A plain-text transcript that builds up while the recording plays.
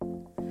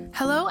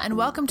Hello and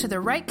welcome to the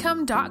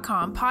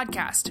Writecome.com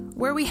podcast,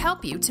 where we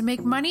help you to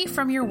make money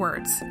from your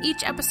words.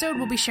 Each episode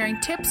will be sharing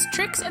tips,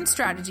 tricks, and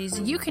strategies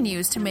you can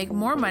use to make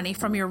more money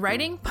from your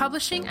writing,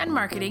 publishing, and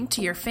marketing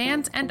to your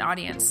fans and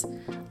audience.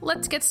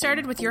 Let's get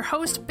started with your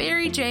host,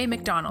 Barry J.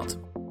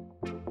 McDonald.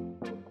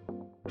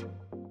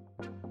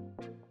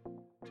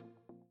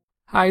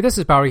 Hi, this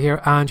is Barry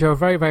here, and you're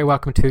very, very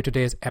welcome to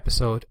today's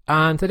episode.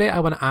 And today I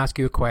want to ask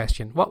you a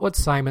question. What would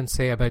Simon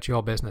say about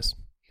your business?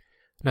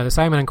 Now, the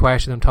Simon in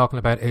question I'm talking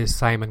about is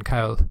Simon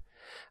Cowell.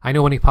 I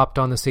know when he popped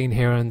on the scene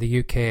here in the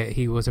UK,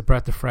 he was a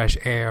breath of fresh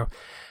air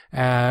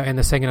in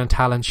the singing and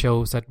talent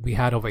shows that we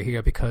had over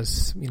here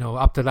because, you know,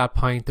 up to that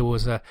point, there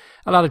was a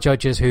lot of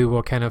judges who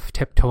were kind of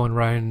tiptoeing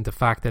around the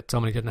fact that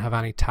somebody didn't have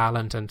any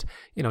talent and,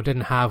 you know,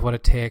 didn't have what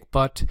it take.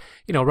 But,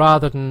 you know,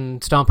 rather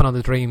than stomping on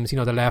the dreams, you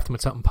know, they left them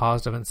with something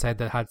positive and said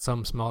they had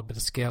some small bit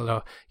of skill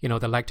or, you know,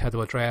 they liked how they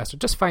were dressed or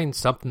just find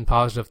something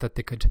positive that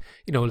they could,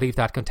 you know, leave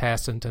that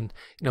contestant and,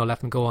 you know, let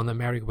them go on their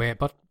merry way.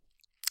 But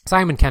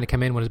Simon kind of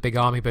came in with his big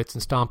army boots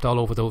and stomped all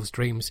over those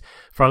dreams.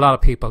 For a lot of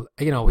people,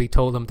 you know, he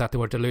told them that they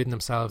were deluding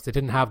themselves. They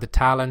didn't have the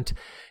talent,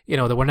 you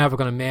know, they were never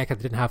going to make it.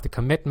 They didn't have the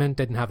commitment,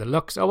 didn't have the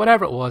looks or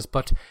whatever it was.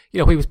 But, you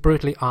know, he was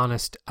brutally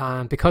honest.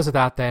 And because of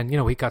that, then, you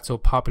know, he got so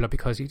popular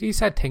because he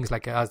said things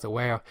like as they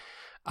were.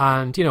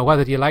 And, you know,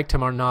 whether you liked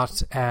him or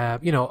not,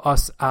 you know,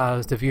 us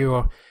as the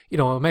viewer, you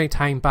know, many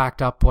times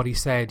backed up what he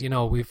said. You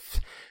know, we've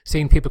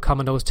seen people come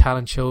on those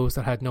talent shows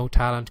that had no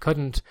talent,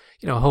 couldn't,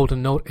 you know, hold a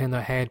note in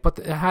their head, but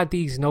they had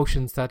these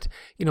notions that,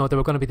 you know, they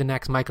were going to be the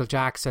next Michael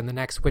Jackson, the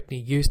next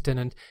Whitney Houston,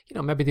 and, you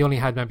know, maybe they only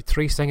had maybe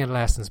 3 singing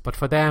lessons, but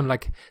for them,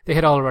 like, they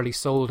had already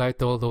sold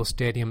out all those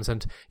stadiums,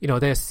 and, you know,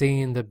 they're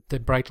seeing the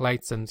bright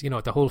lights, and, you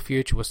know, the whole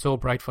future was so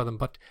bright for them,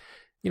 but,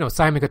 you know,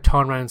 Simon could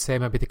turn around and say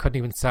maybe they couldn't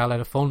even sell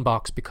out a phone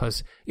box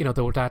because, you know,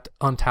 they were that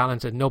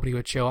untalented, nobody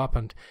would show up.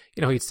 And,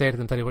 you know, he'd say to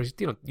them that it was,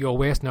 you know, you're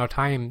wasting our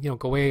time, you know,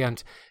 go away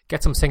and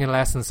get some singing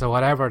lessons or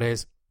whatever it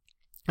is.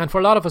 And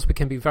for a lot of us, we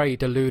can be very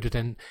deluded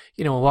in,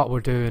 you know, what we're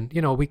doing.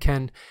 You know, we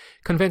can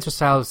convince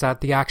ourselves that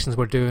the actions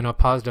we're doing are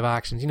positive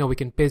actions. You know, we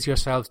can busy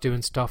ourselves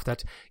doing stuff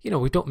that, you know,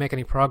 we don't make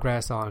any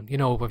progress on. You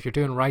know, if you're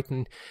doing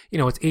writing, you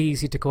know, it's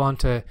easy to go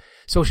onto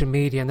social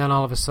media and then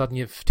all of a sudden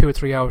you've 2 or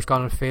 3 hours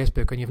gone on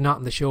Facebook and you've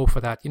nothing to show for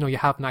that. You know, you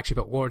haven't actually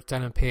got words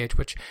down on a page,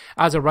 which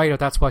as a writer,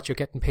 that's what you're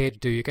getting paid to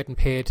do. You're getting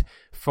paid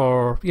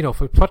for, you know,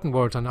 for putting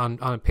words on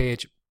a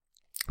page,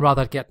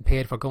 rather than getting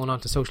paid for going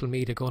onto social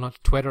media, going onto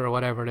Twitter or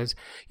whatever it is.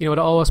 You know, it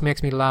always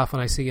makes me laugh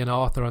when I see an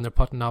author and they're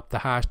putting up the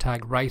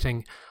hashtag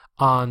writing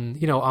on,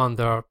 you know, on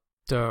their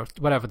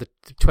whatever, the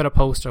Twitter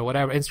post or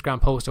whatever, Instagram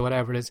post or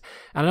whatever it is.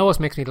 And it always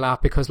makes me laugh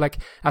because, like,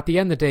 at the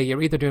end of the day,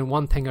 you're either doing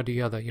one thing or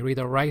the other. You're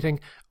either writing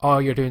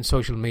or you're doing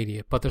social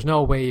media. But there's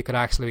no way you could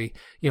actually,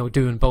 you know,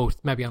 doing both,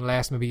 maybe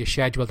unless maybe you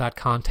schedule that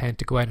content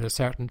to go out at a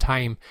certain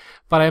time.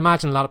 But I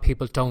imagine a lot of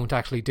people don't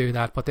actually do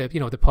that, but they, you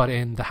know, they put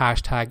in the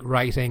hashtag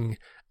writing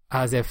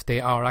as if they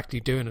are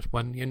actually doing it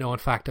when, you know, in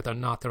fact that they're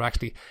not. They're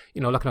actually,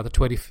 you know, looking at the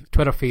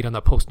Twitter feed and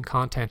they're posting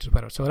content or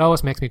whatever. So it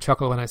always makes me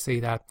chuckle when I see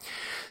that.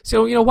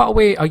 So, you know, what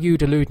way are you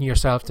deluding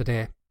yourself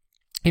today?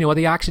 You know,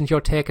 the actions you're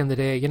taking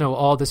today, you know,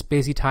 all this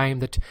busy time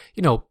that,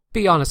 you know,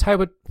 be honest, how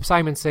would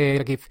Simon say,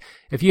 like,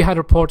 if you had a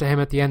report to him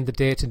at the end of the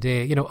day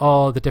today, you know,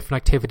 all the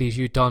different activities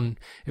you'd done,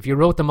 if you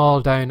wrote them all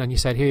down and you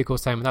said, here you go,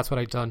 Simon, that's what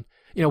I've done,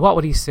 you know, what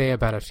would he say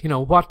about it? You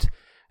know,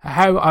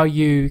 how are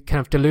you kind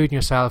of deluding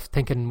yourself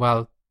thinking,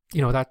 well,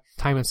 you know, that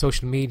time on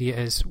social media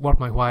is worth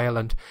my while,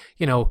 and,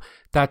 you know,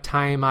 that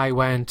time I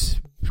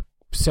went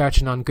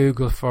searching on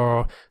Google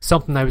for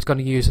something I was going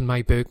to use in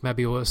my book,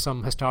 maybe it was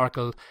some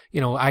historical, you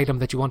know, item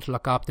that you want to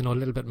look up to know a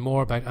little bit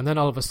more about, and then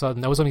all of a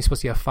sudden, that was only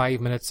supposed to be a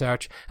 5-minute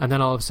search, and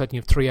then all of a sudden you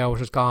have 3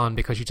 hours is gone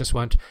because you just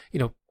went, you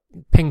know,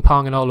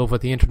 ping-ponging all over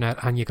the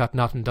internet and you got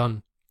nothing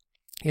done.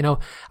 You know,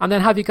 and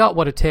then have you got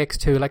what it takes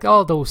to, like,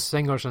 all those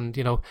singers and,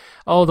 you know,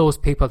 all those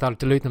people that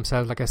delude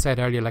themselves, like I said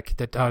earlier, like,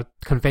 that are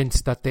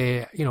convinced that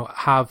they, you know,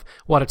 have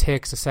what it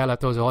takes to sell out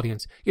those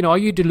audience. You know, are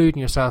you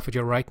deluding yourself with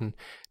your writing?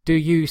 Do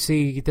you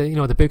see the, you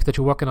know, the book that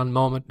you're working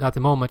on at the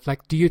moment,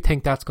 like, do you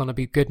think that's going to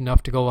be good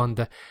enough to go on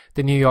the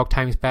New York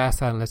Times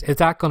bestselling list? Is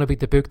that going to be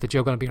the book that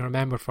you're going to be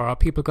remembered for? Are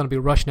people going to be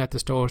rushing out the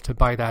stores to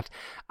buy that?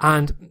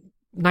 And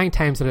 9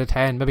 times out of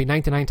 10, maybe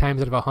 99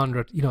 times out of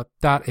 100, you know,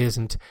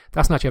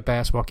 that's not your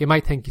best work. You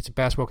might think it's your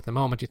best work at the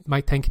moment. You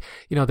might think,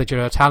 you know, that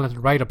you're a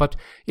talented writer, but,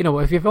 you know,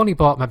 if you've only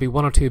bought maybe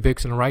 1 or 2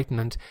 books in writing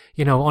and,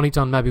 you know, only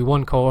done maybe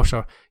 1 course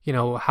or, you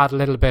know, had a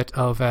little bit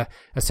of a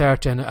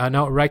search in a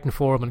writing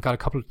forum and got a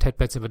couple of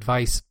tidbits of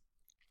advice,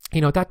 you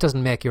know, that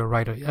doesn't make you a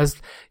writer.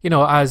 As, you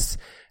know, as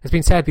has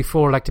been said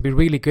before, like, to be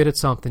really good at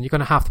something, you're going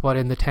to have to put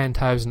in the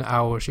 10,000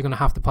 hours. You're going to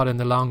have to put in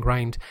the long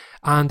grind.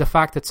 And the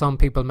fact that some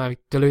people maybe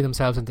delude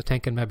themselves into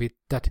thinking maybe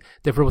that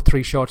they've wrote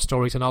 3 short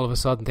stories and all of a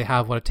sudden they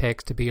have what it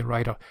takes to be a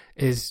writer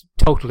is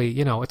totally,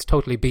 you know, it's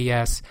totally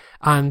BS.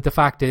 And the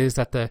fact is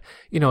that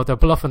you know, they're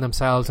bluffing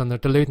themselves and they're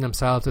deluding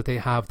themselves that they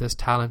have this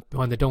talent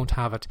when they don't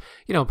have it.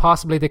 You know,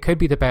 possibly they could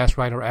be the best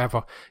writer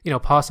ever. You know,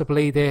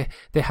 possibly they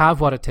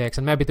have what it takes,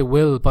 and maybe they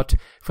will, but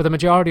for the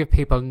majority of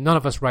people, none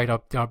of us write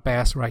our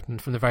best writing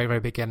from the very, very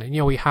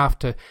beginning. We have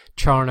to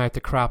churn out the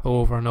crap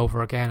over and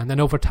over again. And then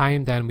over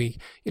time, then we,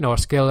 our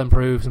skill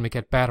improves and we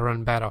get better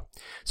and better.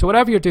 So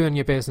whatever you're doing in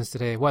your business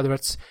today, whether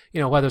it's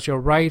your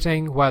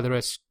writing, whether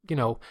it's,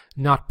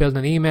 not building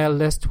an email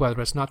list, whether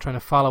it's not trying to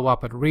follow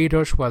up with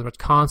readers, whether it's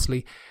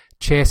constantly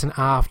chasing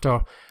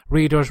after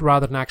readers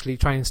rather than actually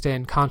trying to stay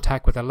in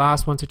contact with the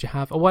last ones that you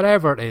have, or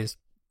whatever it is.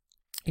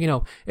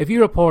 If you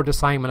report to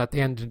Simon at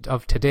the end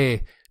of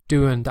today,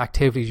 doing the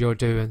activities you're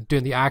doing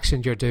the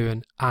actions you're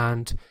doing,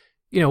 and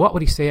what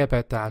would he say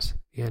about that?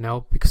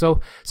 Because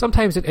so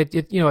sometimes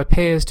it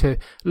pays to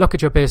look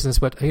at your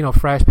business with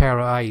fresh pair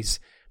of eyes,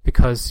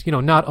 because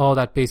not all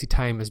that busy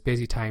time is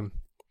busy time.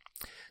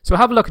 So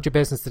have a look at your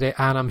business today,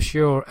 and I'm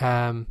sure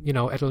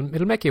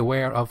it'll make you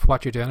aware of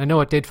what you're doing. I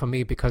know it did for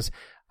me, because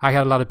I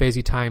had a lot of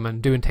busy time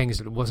and doing things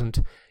that wasn't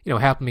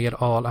helping me at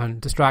all, and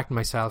distracting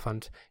myself,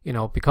 and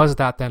because of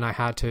that, then I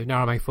had to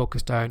narrow my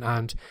focus down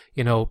and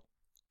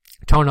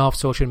turn off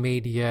social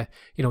media,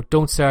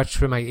 don't search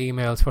through my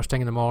emails first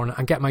thing in the morning,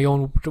 and get my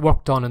own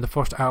work done in the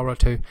first hour or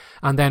two.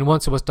 And then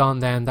once it was done,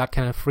 then that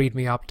kind of freed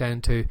me up then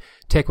to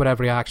take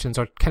whatever reactions,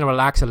 or kind of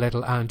relax a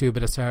little and do a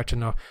bit of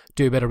searching or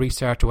do a bit of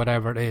research or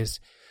whatever it is.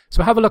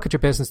 So have a look at your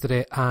business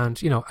today,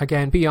 and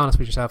again, be honest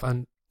with yourself,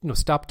 and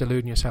stop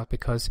deluding yourself,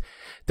 because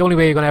the only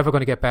way you're ever going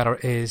to get better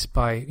is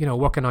by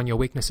working on your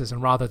weaknesses,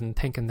 and rather than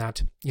thinking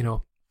that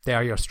they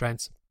are your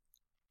strengths.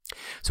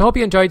 So I hope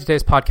you enjoyed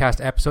today's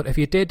podcast episode. If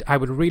you did, I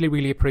would really,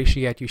 really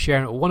appreciate you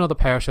sharing it with one other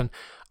person,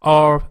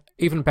 or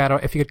even better,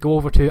 if you could go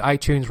over to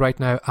iTunes right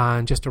now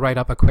and just to write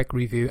up a quick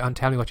review and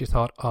tell me what you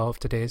thought of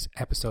today's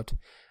episode.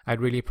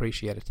 I'd really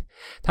appreciate it.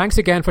 Thanks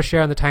again for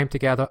sharing the time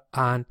together,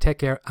 and take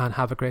care and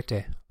have a great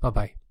day.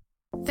 Bye-bye.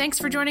 Thanks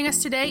for joining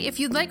us today. If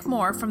you'd like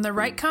more from the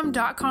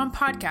rightcome.com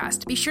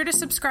podcast, be sure to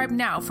subscribe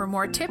now for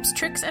more tips,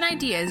 tricks, and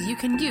ideas you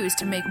can use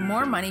to make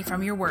more money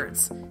from your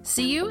words.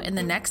 See you in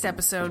the next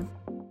episode.